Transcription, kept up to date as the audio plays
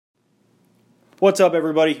What's up,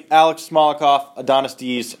 everybody? Alex Smolikoff, Adonis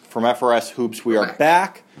Dees from FRS Hoops. We are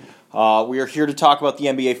back. We are here to talk about the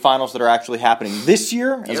NBA Finals that are actually happening this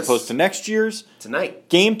year as opposed to next year's. Tonight.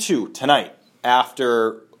 Game 2, tonight,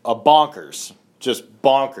 after a bonkers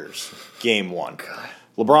Game 1. God.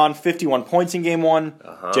 LeBron, 51 points in Game 1.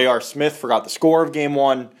 J.R. Smith forgot the score of Game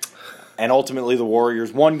 1. And ultimately, the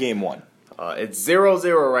Warriors won Game 1. It's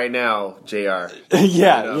 0-0 right now, JR.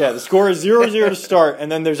 Yeah. The score is 0-0 to start,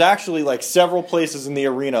 and then there's actually like several places in the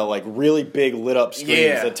arena, like really big lit up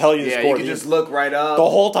screens that tell you the score. You can just look right up the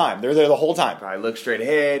whole time. They're there the whole time. I look straight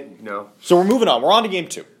ahead, So we're moving on. We're on to Game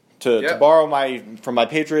 2. To borrow from my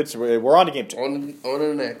Patriots, we're on to Game 2. On to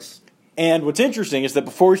the next. And what's interesting is that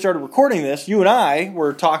before we started recording this, you and I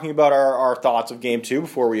were talking about our thoughts of Game 2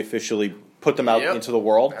 before we officially put them out into the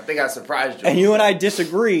world. I think I surprised you. And you and I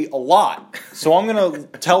disagree a lot. So I'm going to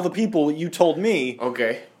tell the people what you told me.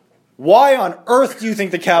 Okay. Why on earth do you think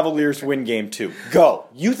the Cavaliers win Game 2? Go.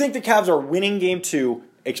 You think the Cavs are winning Game 2.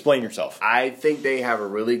 Explain yourself. I think they have a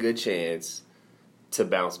really good chance to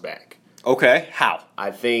bounce back. Okay. How? I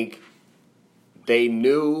think they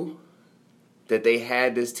knew that they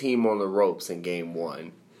had this team on the ropes in Game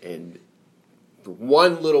 1. And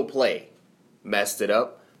one little play messed it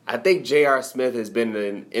up. I think J.R. Smith has been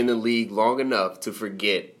in the league long enough to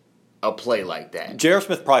forget a play like that. J.R.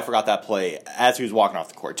 Smith probably forgot that play as he was walking off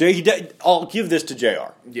the court. I'll give this to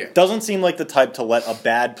J.R. Yeah. Doesn't seem like the type to let a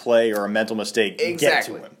bad play or a mental mistake get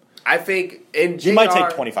to him. I think he might take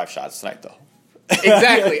 25 shots tonight, though.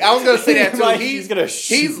 Exactly. I was going to say that, too.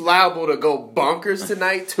 He's liable to go bonkers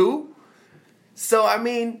tonight, too. So, I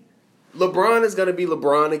mean, LeBron is going to be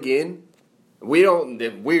LeBron again. We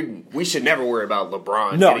should never worry about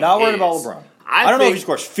LeBron. No, not worried about LeBron. I don't know if he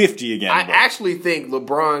scores 50 again. I actually think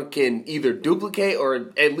LeBron can either duplicate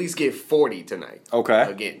or at least get 40 tonight. Okay.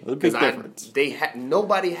 Again. That's a big difference.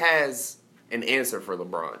 Nobody has an answer for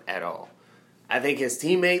LeBron at all. I think his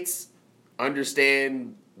teammates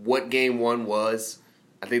understand what Game 1 was.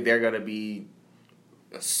 I think they're going to be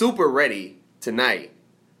super ready tonight.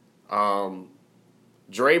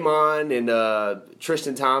 Draymond and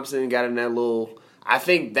Tristan Thompson got in that I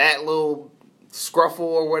think that little scruffle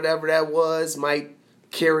or whatever that was might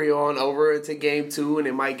carry on over into Game 2, and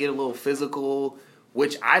it might get a little physical,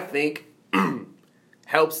 which I think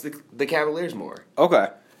helps the Cavaliers more. Okay.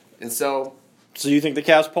 And so you think the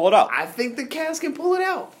Cavs pull it out? I think the Cavs can pull it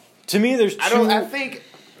out. To me, there's two.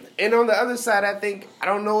 And on the other side, I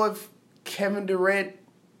don't know if Kevin Durant,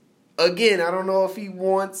 again, I don't know if he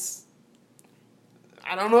wants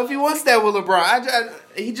that with LeBron.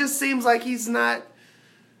 He just seems like he's not.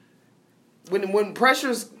 When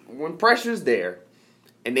pressure's there,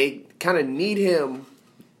 and they kind of need him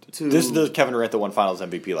to. This is the Kevin Durant that won Finals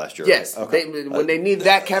MVP last year. Yes. Okay. When they need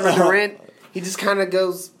that Kevin Durant, he just kind of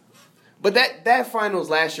goes. But that Finals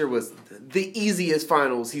last year was the easiest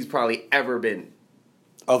Finals he's probably ever been.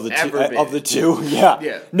 Of the two,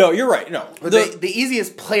 yeah. No, you're right. No, but the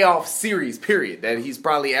easiest playoff series period that he's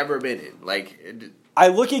probably ever been in. I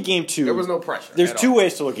look at Game 2. There was no pressure. There's two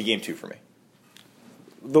ways to look at Game 2 for me.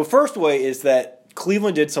 The first way is that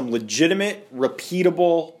Cleveland did some legitimate,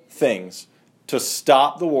 repeatable things to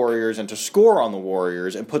stop the Warriors and to score on the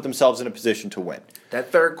Warriors and put themselves in a position to win.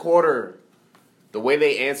 That third quarter, the way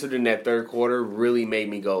they answered in that third quarter really made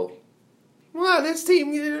me go, well, this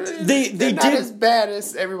team, they're not as bad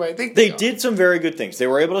as everybody thinks they are. Did some very good things. They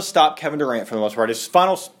were able to stop Kevin Durant for the most part. His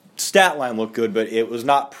final stat line looked good, but it was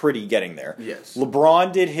not pretty getting there. Yes.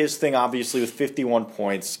 LeBron did his thing, obviously, with 51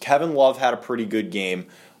 points. Kevin Love had a pretty good game.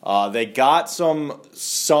 They got some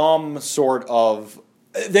sort of...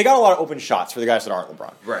 They got a lot of open shots for the guys that aren't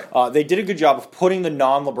LeBron. Right. They did a good job of putting the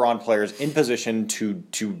non-LeBron players in position to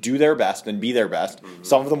do their best and be their best. Mm-hmm.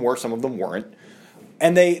 Some of them were, some of them weren't.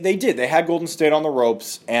 And they did. They had Golden State on the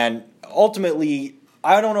ropes, and ultimately,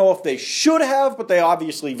 I don't know if they should have, but they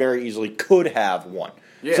obviously very easily could have won.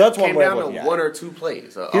 Yeah, so that's one way of looking looking at it. One or two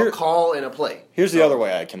plays, a call and a play. Here's the other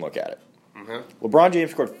way I can look at it. Mm-hmm. LeBron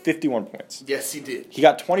James scored 51 points. Yes, he did. He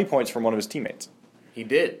got 20 points from one of his teammates. He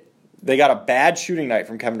did. They got a bad shooting night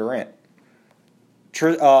from Kevin Durant.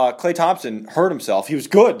 Klay Thompson hurt himself. He was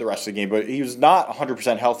good the rest of the game, but he was not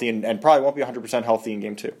 100% healthy and probably won't be 100% healthy in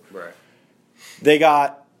Game 2. Right. They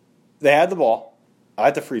had the ball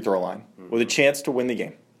at the free throw line with a chance to win the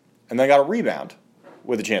game. And they got a rebound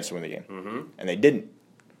with a chance to win the game. Mm-hmm. And they didn't.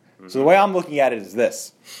 Mm-hmm. So the way I'm looking at it is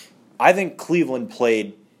this. I think Cleveland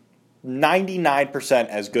played 99%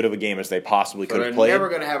 as good of a game as they possibly could have played. They're never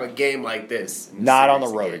going to have a game like this. Not on the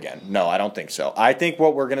road again. No, I don't think so. I think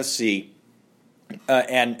what we're going to see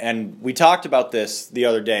And we talked about this the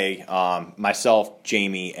other day, myself,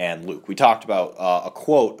 Jamie, and Luke. We talked about a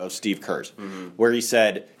quote of Steve Kerr's where he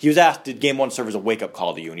said, he was asked, did Game 1 serve as a wake-up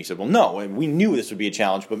call to you? And he said, well, no, and we knew this would be a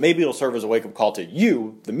challenge, but maybe it'll serve as a wake-up call to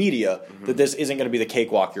you, the media, that this isn't going to be the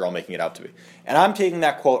cakewalk you're all making it out to be. And I'm taking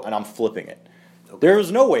that quote and I'm flipping it. There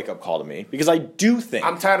was no wake-up call to me because I do think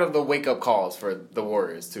I'm tired of the wake-up calls for the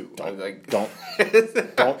Warriors too. Don't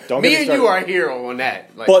Me and you are a hero on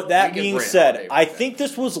that. Like, but that being said, I think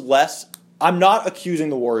this was less. I'm not accusing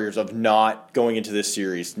the Warriors of not going into this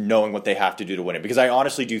series knowing what they have to do to win it, because I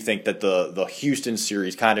honestly do think that the Houston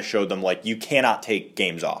series kind of showed them, like, you cannot take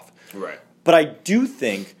games off. Right. But I do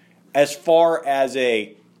think, as far as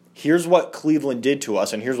here's what Cleveland did to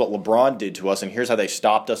us, and here's what LeBron did to us, and here's how they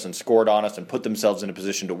stopped us and scored on us and put themselves in a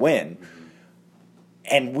position to win,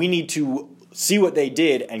 and we need to see what they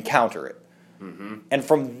did and counter it. And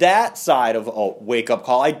from that side of a wake-up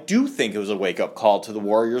call, I do think it was a wake-up call to the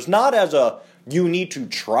Warriors, not as a you need to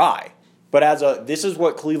try, but as a this is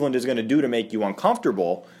what Cleveland is going to do to make you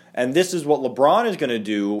uncomfortable, and this is what LeBron is going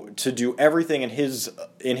to do everything in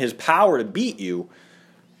his power to beat you.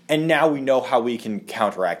 And now we know how we can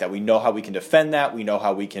counteract that. We know how we can defend that. We know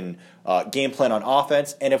how we can game plan on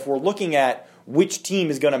offense. And if we're looking at which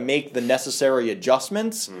team is going to make the necessary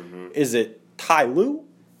adjustments, is it Ty Lue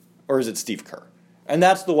or is it Steve Kerr? And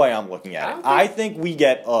that's the way I'm looking at it. I think we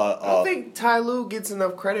get I don't think Ty Lue gets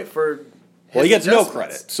enough credit for his well, he gets no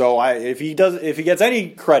credit. So if he gets any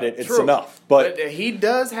credit, it's enough. But he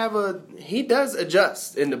does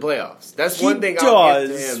adjust in the playoffs. That's one thing I'll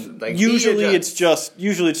give to him. Like, usually it's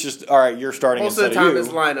just all right, you're starting most of the time it's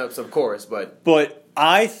lineups, of course, but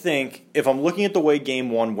I think if I'm looking at the way Game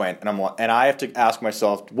 1 went, and I have to ask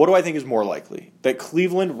myself, what do I think is more likely? That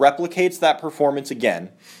Cleveland replicates that performance again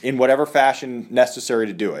in whatever fashion necessary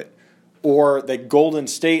to do it, or that Golden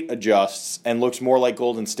State adjusts and looks more like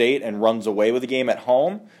Golden State and runs away with the game at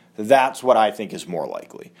home? That's what I think is more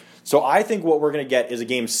likely. So I think what we're going to get is a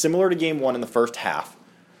game similar to Game 1 in the first half.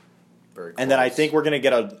 And then I think we're going to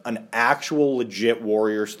get an actual legit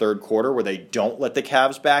Warriors third quarter where they don't let the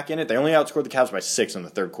Cavs back in it. They only outscored the Cavs by 6 in the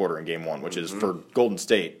third quarter in Game 1, which is, for Golden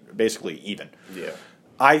State, basically even. Yeah.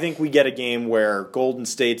 I think we get a game where Golden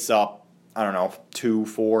State's up, 2,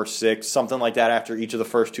 4, 6, something like that after each of the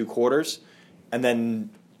first 2 quarters, and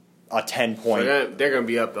then a 10-point. So they're going to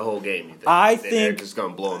be up the whole game, you think? I think they're just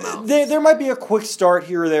going to blow them out. There might be a quick start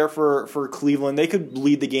here or there for Cleveland. They could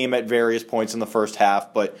lead the game at various points in the first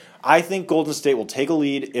half, but I think Golden State will take a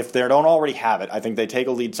lead. If they don't already have it, I think they take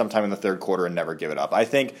a lead sometime in the third quarter and never give it up. I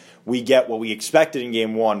think we get what we expected in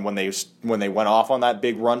Game 1 when they went off on that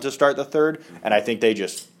big run to start the third, and I think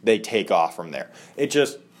they take off from there.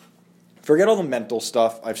 Forget all the mental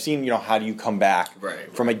stuff. I've seen, how do you come back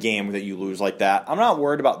from a game that you lose like that. I'm not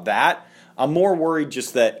worried about that. I'm more worried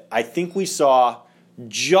just that I think we saw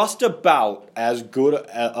just about as good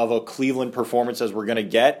of a Cleveland performance as we're going to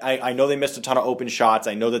get. I know they missed a ton of open shots.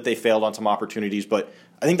 I know that they failed on some opportunities, but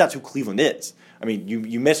I think that's who Cleveland is. I mean,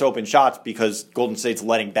 you miss open shots because Golden State's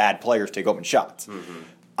letting bad players take open shots.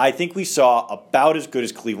 I think we saw about as good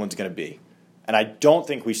as Cleveland's going to be, and I don't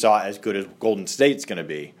think we saw as good as Golden State's going to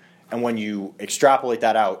be. And when you extrapolate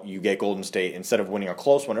that out, you get Golden State, instead of winning a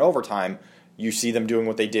close one in overtime, you see them doing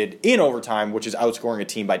what they did in overtime, which is outscoring a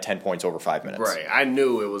team by 10 points over 5 minutes. Right. I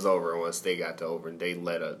knew it was over once they got to over and they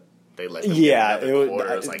let them yeah, get another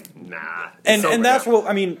quarter. It was like, nah. And that's what,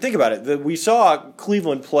 think about it. We saw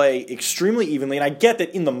Cleveland play extremely evenly, and I get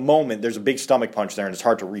that in the moment there's a big stomach punch there and it's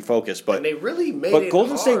hard to refocus. But and they really made it But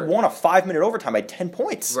Golden hard. State won a 5-minute overtime by 10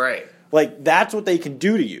 points. Right. Like, that's what they can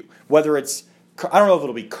do to you. Whether it's, I don't know if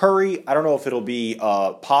it'll be Curry. I don't know if it'll be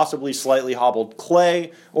possibly slightly hobbled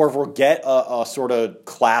Clay, or if we'll get a sort of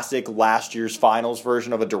classic last year's finals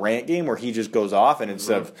version of a Durant game where he just goes off and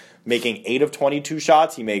instead of making 8 of 22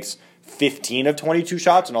 shots, he makes 15 of 22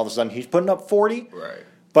 shots, and all of a sudden he's putting up 40. Right.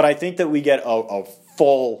 But I think that we get a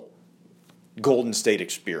full Golden State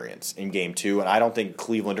experience in Game 2, and I don't think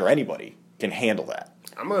Cleveland or anybody can handle that.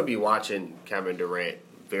 I'm going to be watching Kevin Durant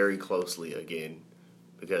very closely again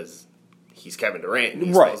because he's Kevin Durant, and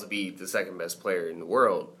he's supposed to be the second best player in the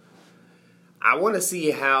world. I want to see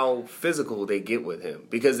how physical they get with him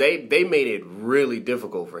because they made it really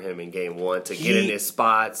difficult for him in Game 1 to get in his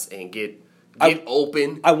spots and get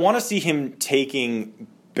open. I want to see him taking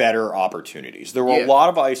better opportunities. There were a lot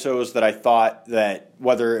of ISOs that I thought that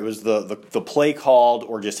whether it was the play called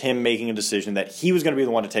or just him making a decision that he was going to be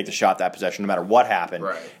the one to take the shot that possession no matter what happened.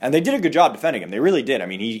 Right. And they did a good job defending him. They really did. I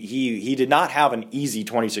mean, he did not have an easy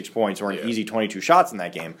 26 points or an easy 22 shots in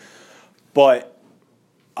that game. But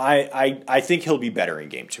I think he'll be better in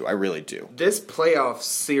game 2. I really do. This playoff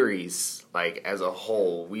series, like as a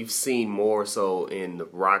whole, we've seen more so in the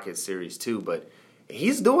Rockets series too, but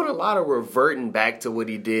he's doing a lot of reverting back to what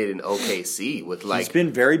he did in OKC with like he's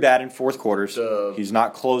been very bad in fourth quarters. He's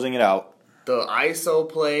not closing it out. The ISO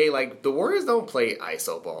play, like the Warriors don't play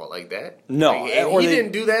ISO ball like that. No, like, and he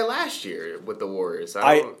didn't do that last year with the Warriors.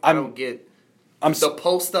 I don't get the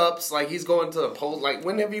post ups. Like he's going to the post. Like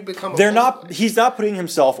when have you become? He's not putting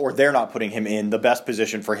himself, or they're not putting him in the best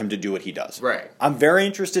position for him to do what he does. Right. I'm very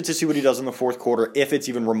interested to see what he does in the fourth quarter, if it's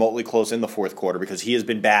even remotely close in the fourth quarter, because he has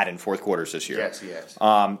been bad in fourth quarters this year. Yes.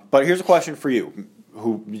 But here's a question for you.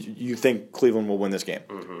 Who you think Cleveland will win this game?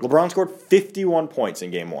 Mm-hmm. LeBron scored 51 points in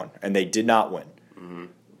game 1, and they did not win. Mm-hmm.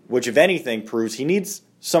 Which, if anything, proves he needs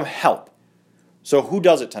some help. So who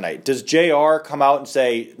does it tonight? Does JR come out and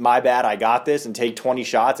say, my bad, I got this, and take 20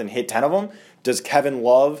 shots and hit 10 of them? Does Kevin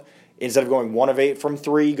Love, instead of going 1 of 8 from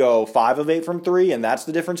 3, go 5 of 8 from 3, and that's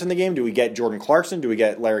the difference in the game? Do we get Jordan Clarkson? Do we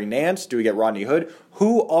get Larry Nance? Do we get Rodney Hood?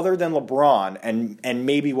 Who other than LeBron, and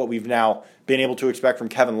maybe what we've now been able to expect from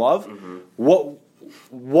Kevin Love,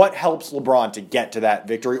 what helps LeBron to get to that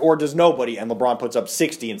victory? Or does nobody, and LeBron puts up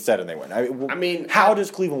 60 instead and they win? I mean, how does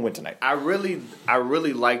Cleveland win tonight? I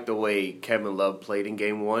really like the way Kevin Love played in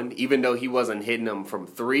game 1, even though he wasn't hitting them from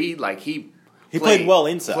 3. Like he played well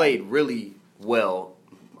inside. Played really well,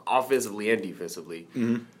 offensively and defensively.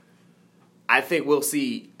 Mm-hmm. I think we'll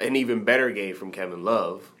see an even better game from Kevin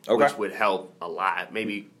Love, which would help a lot.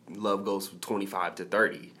 Maybe Love goes from 25 to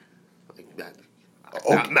 30. Like that.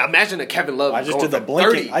 Now, imagine a Kevin Love. I just did the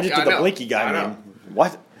blinky. 30. I just did the blinky guy. I mean,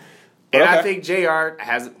 what? But I think JR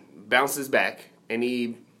bounces back, and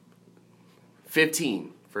he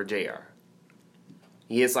 15 for JR.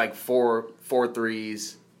 He hits like four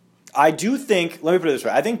threes. I do think. Let me put it this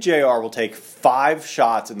way. I think JR will take 5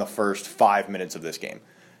 shots in the first 5 minutes of this game,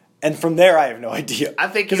 and from there, I have no idea. I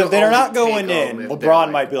think because if they're not going in, LeBron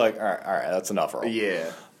might be like, all right, that's enough, Earl. Yeah,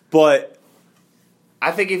 but.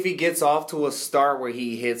 I think if he gets off to a start where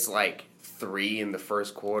he hits like 3 in the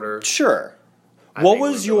first quarter. Sure. What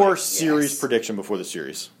was your series prediction before the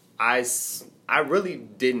series? I really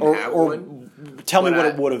didn't have one. Tell me what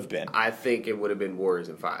it would have been. I think it would have been Warriors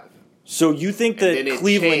in 5. So you think that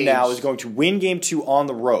Cleveland now is going to win game 2 on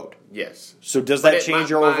the road? Yes. So does that change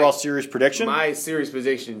your overall series prediction? My series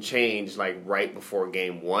prediction changed like right before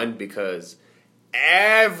game 1 because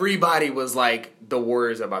everybody was like the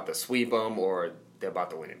Warriors are about to sweep them or they're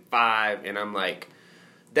about to win in 5, and I'm like,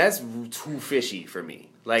 that's too fishy for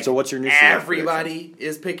me. Like, so what's your new everybody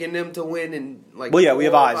is picking them to win and like. Well, yeah, we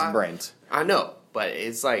have eyes and brains. I know, but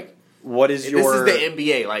it's like, what is your? This is the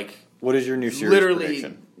NBA. Like, what is your new series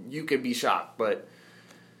prediction? You could be shocked, but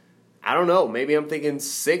I don't know. Maybe I'm thinking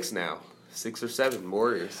 6 now, 6 or 7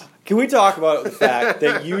 Warriors. Can we talk about the fact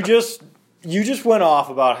that you just went off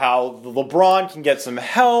about how LeBron can get some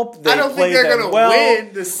help. I don't think they're going to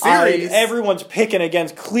win the series. Everyone's picking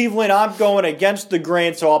against Cleveland. I'm going against the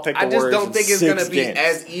grain, so I'll pick the Warriors. I just don't think it's going to be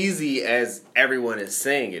as easy as everyone is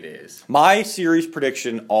saying it is. My series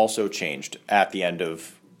prediction also changed at the end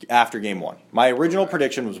of after game 1. My original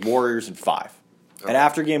prediction was Warriors in 5. Okay. And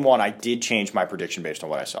after game 1, I did change my prediction based on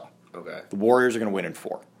what I saw. Okay. The Warriors are going to win in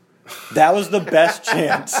 4. That was the best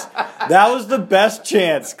chance. That was the best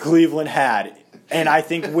chance Cleveland had, and I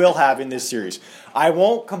think will have in this series. I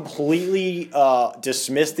won't completely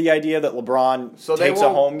dismiss the idea that LeBron takes a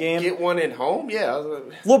home game. Get one at home? Yeah.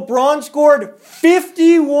 LeBron scored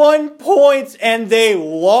 51 points, and they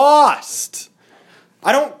lost.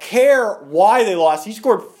 I don't care why they lost. He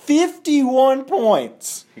scored 51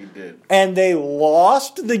 points. He did. And they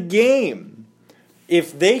lost the game.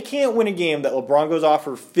 If they can't win a game that LeBron goes off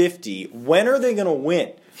for 50, when are they going to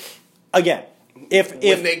win? Again, if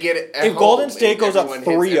Golden State goes up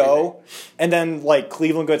 3-0 and then like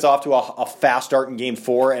Cleveland gets off to a fast start in game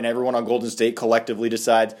 4 and everyone on Golden State collectively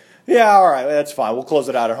decides, yeah, all right, that's fine, we'll close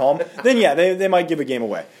it out at home, then yeah, they might give a game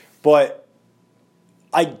away. But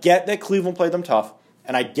I get that Cleveland played them tough,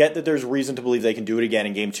 and I get that there's reason to believe they can do it again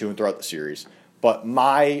in game 2 and throughout the series. But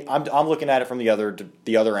I'm looking at it from the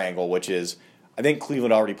other angle, which is I think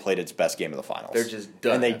Cleveland already played its best game of the finals. They're just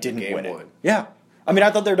done. And they didn't win it. Yeah. I mean, I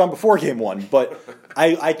thought they were done before game 1, but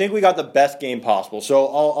I think we got the best game possible. So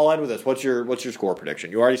I'll end with this. What's your score prediction?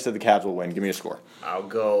 You already said the Cavs will win. Give me a score. I'll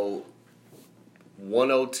go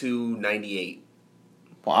 102-98.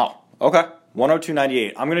 Wow. Okay.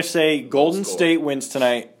 102-98. I'm going to say Golden State wins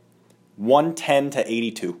tonight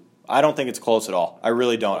 110-82. I don't think it's close at all. I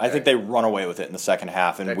really don't. Okay. I think they run away with it in the second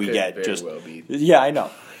half, and we get just. Well be. Yeah, I know.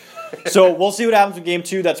 So we'll see what happens with Game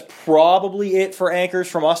 2. That's probably it for Anchors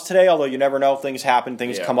from us today, although you never know. Things happen,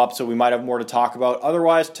 things come up, so we might have more to talk about.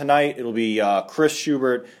 Otherwise, tonight it'll be Chris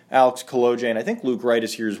Schubert, Alex Koloje, and I think Luke Wright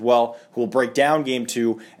is here as well, who will break down Game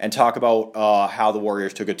 2 and talk about how the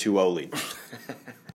Warriors took a 2-0 lead.